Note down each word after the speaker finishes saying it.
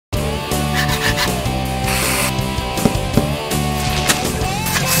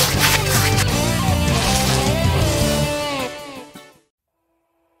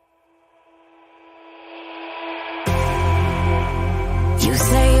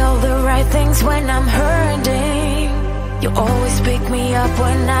right things when I'm hurting. You always pick me up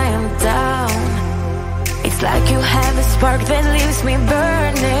when I am down. It's like you have a spark that leaves me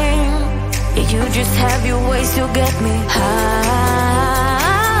burning. Yeah, you just have your ways to get me high.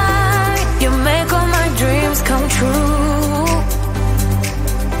 You make all my dreams come true.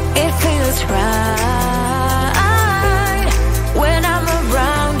 It feels right when I'm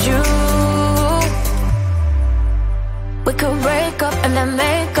around you. We could break up and then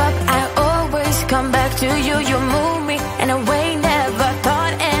make up. I always come back to you. You move me in a way never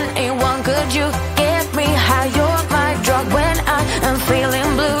thought anyone could. You get me high. You're my drug when I am feeling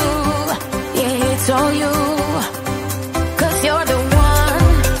blue. Yeah, it's all you, 'cause you're the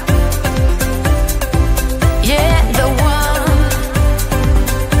one. Yeah, the one.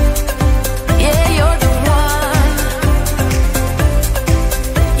 Yeah, you're the one.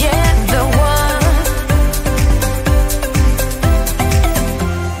 Yeah, the one.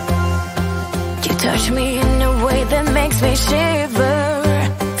 You touch me in a way that makes me shiver.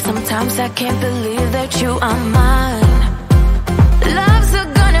 Sometimes I can't believe that you are mine. Love's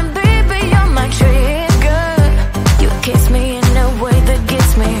gonna be beyond my trigger. You kiss me in a way that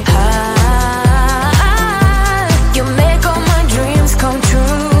gets me high. You make all my dreams come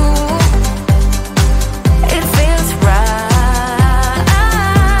true. It feels right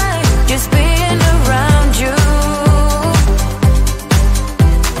just being around you.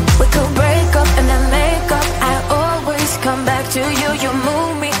 We could break up and then make up. I always come back to you. You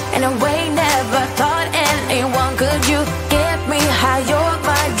move me in a way never thought anyone could.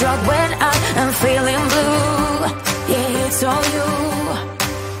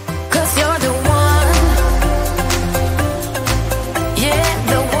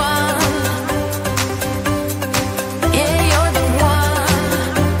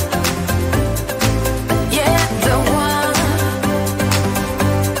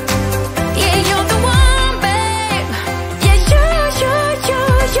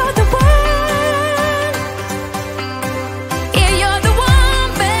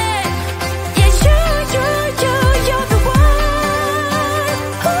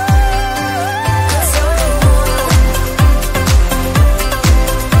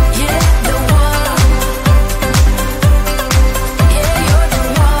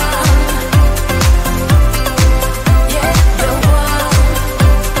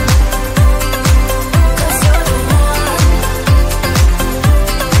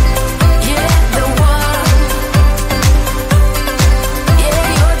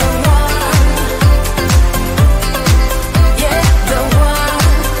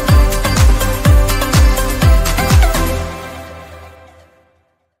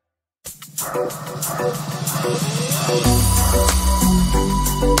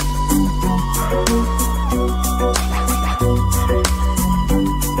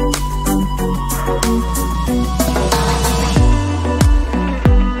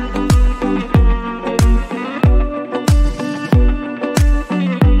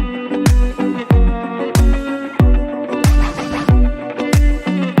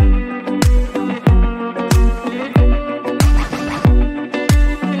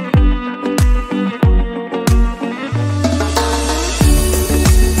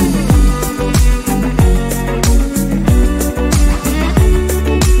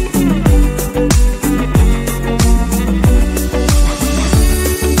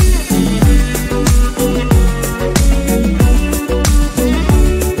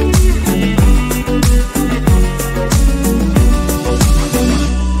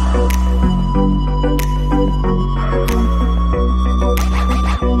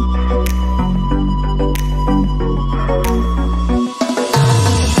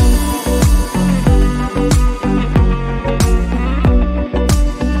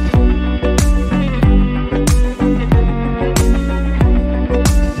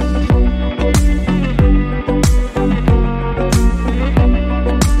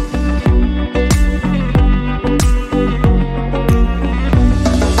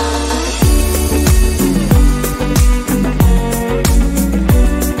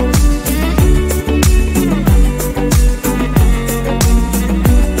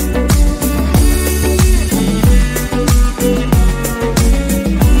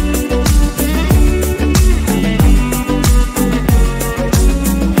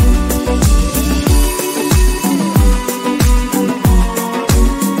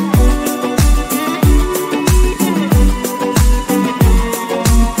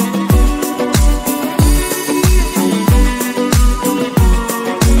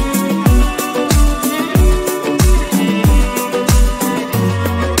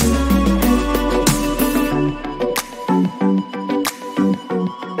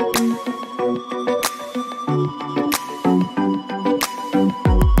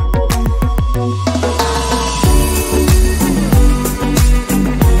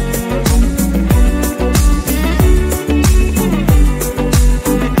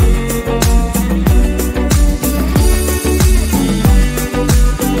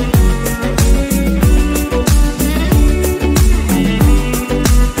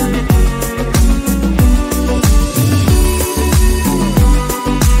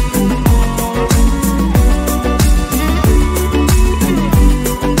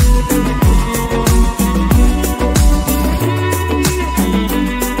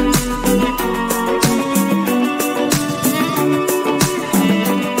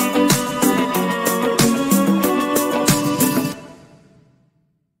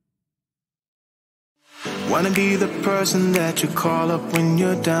 Wanna be the person that you call up when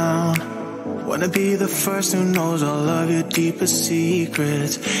you're down. Wanna be the first who knows all of your deepest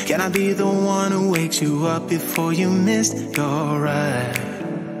secrets. Can I be the one who wakes you up before you miss your ride?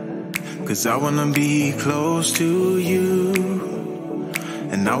 Cause I wanna be close to you,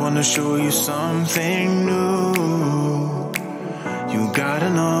 and I wanna show you something new. You gotta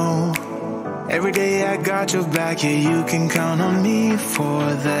know, every day I got your back, yeah, you can count on me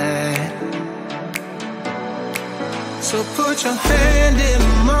for that. So put your hand in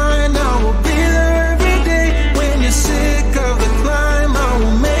mine, I will be there every day. When you're sick of the climb, I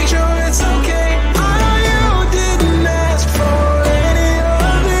will make sure it's okay. I know you didn't ask for any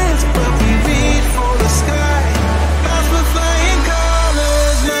of this, but we reach for the sky. That's for flying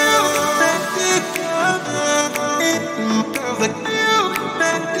colors now.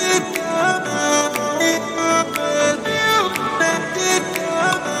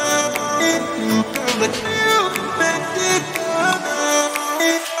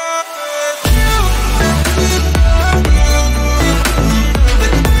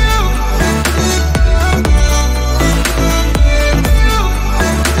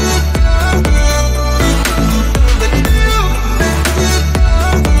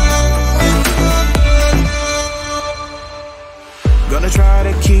 Gonna try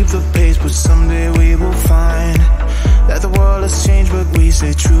to keep the pace, but someday we will find that the world has changed, but we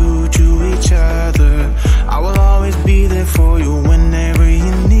stay true to each other. I will always be there for you whenever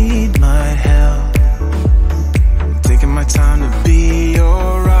you need my help. I'm taking my time to be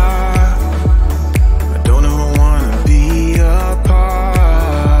your rock. I don't ever wanna be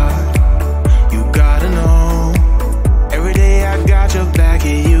apart. You gotta know, every day I got your back,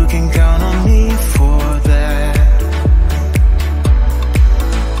 yeah, you can count on me for that.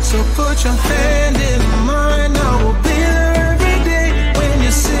 So put your hand in mine, I will be there every day. When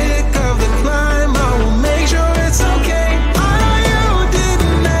you're sick of the climb, I will make sure it's okay. I know you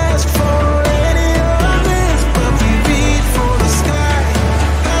didn't ask for any of this, but we reach for the sky.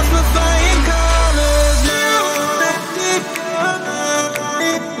 That's for flying colors now.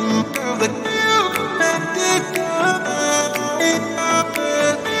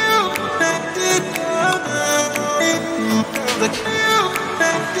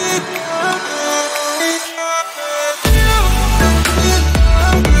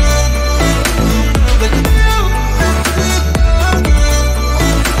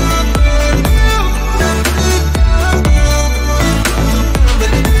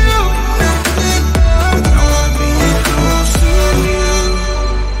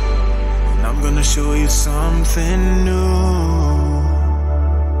 Show you something new.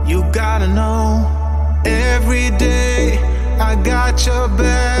 You gotta know, every day I got your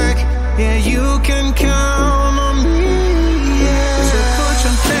back, yeah, you can count on me, yeah. So put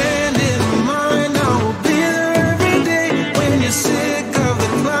your hand in mine, I will be there every day. When you're sick of the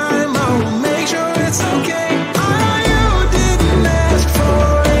climb, I will make sure it's okay. I know you didn't ask for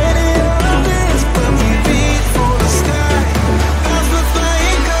any of this, but we reach for the sky. That's for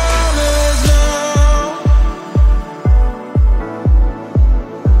flying colors now.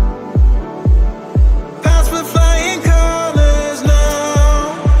 That's for flying colors now.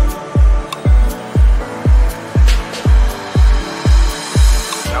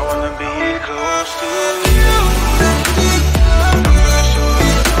 I wanna be close to you. I'm gonna show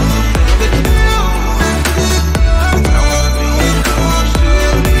you something new. I wanna be close to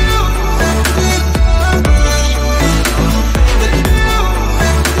you. I'm gonna show you something new.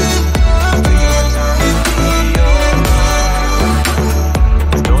 Take my time to be your rock.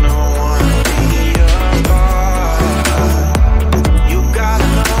 Don't ever wanna be apart. You gotta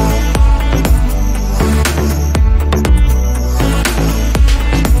know.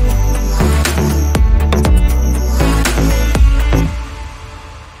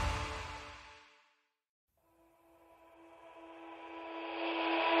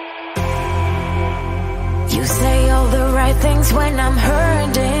 You say all the right things when I'm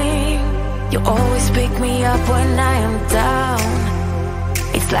hurting. You always pick me up when I am down.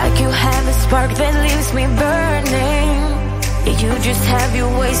 It's like you have a spark that leaves me burning. Yeah, you just have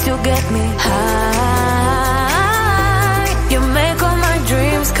your ways to get me high. You make all my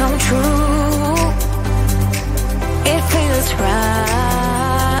dreams come true. It feels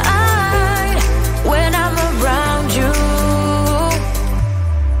right when I'm around you.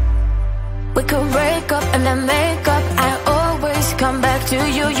 We could break up and then make up. I always come back to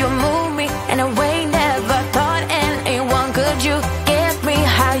you. You move me in a way never thought anyone could. You get me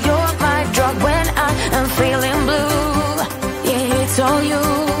high. You're my drug when I am feeling blue. Yeah, it's all you.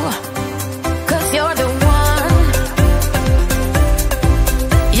 'Cause you're the one.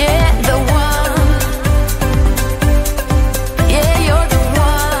 Yeah, the one.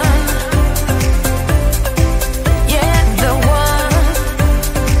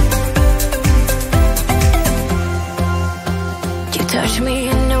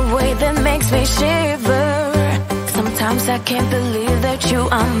 I can't believe that you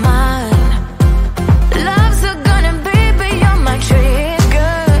are mine. Love's gonna be beyond my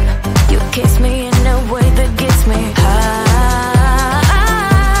trigger. You kiss me in a way that gets me high.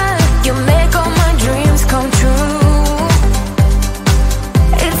 You make all my dreams come true.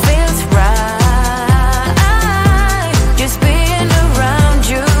 It feels right just being around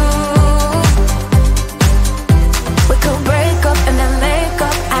you. We could break up and then make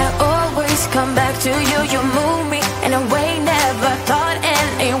up. I always come back to you. You move me in a way never thought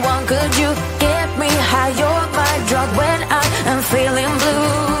anyone could. You get me high, you're my drug when I am feeling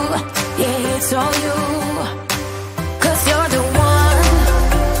blue. Yeah, it's all you, 'cause you're the one.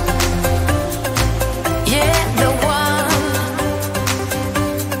 Yeah, the one.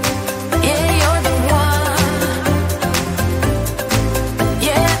 Yeah, you're the one.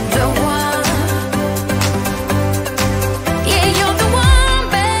 Yeah, the one. Yeah, you're the one,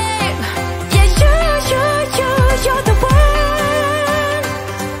 babe. Yeah, you're the one.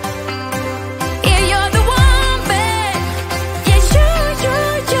 Yeah, you're the one, babe. Yeah,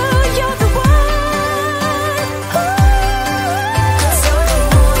 you're the one. Ooh. 'Cause you're the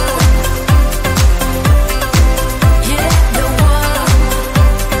one. Yeah, the one.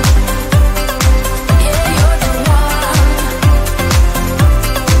 Yeah, you're the one.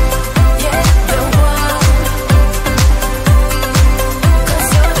 Yeah, the one. 'Cause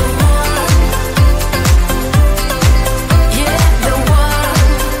you're the one. Yeah, the one.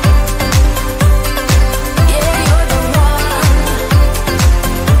 Yeah, you're the one.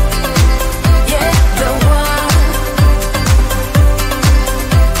 Yeah, the one.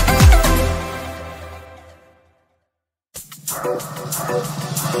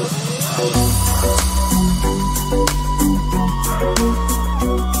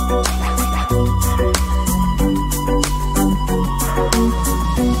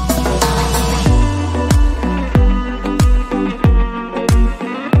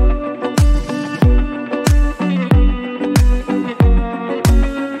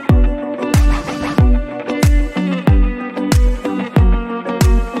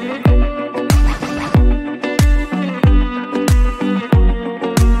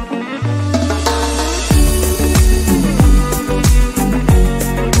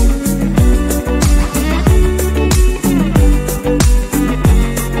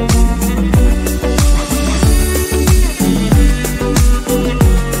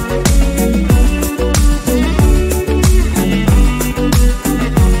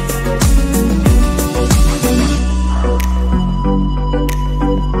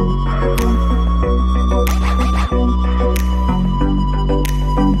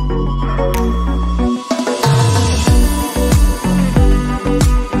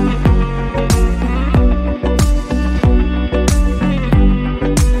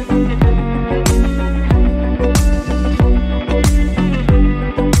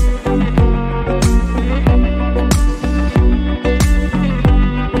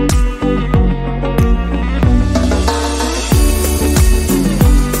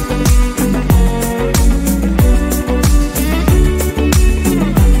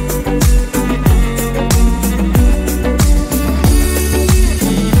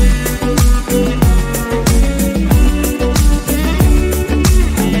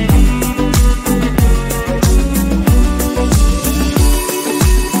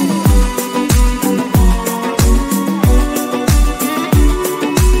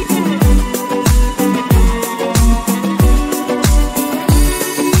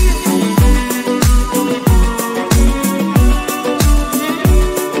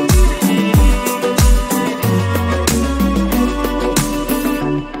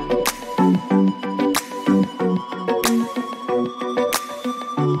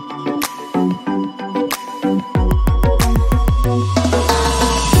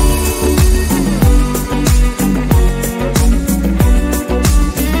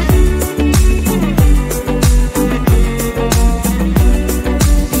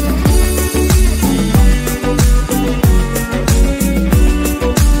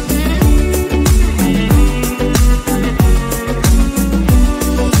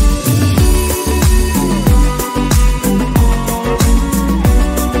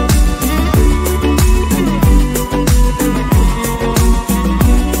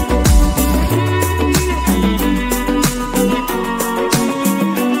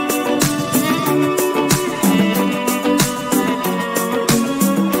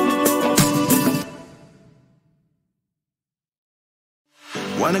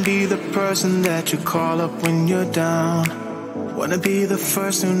 Wanna be the person that you call up when you're down. Wanna be the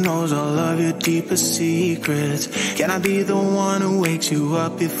first who knows all of your deepest secrets. Can I be the one who wakes you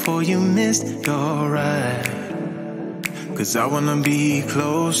up before you missed your ride? 'cause I wanna be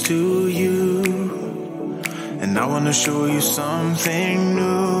close to you, and I wanna show you something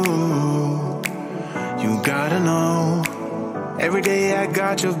new. You gotta know, every day I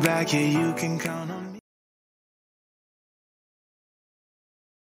got your back, yeah, you can count.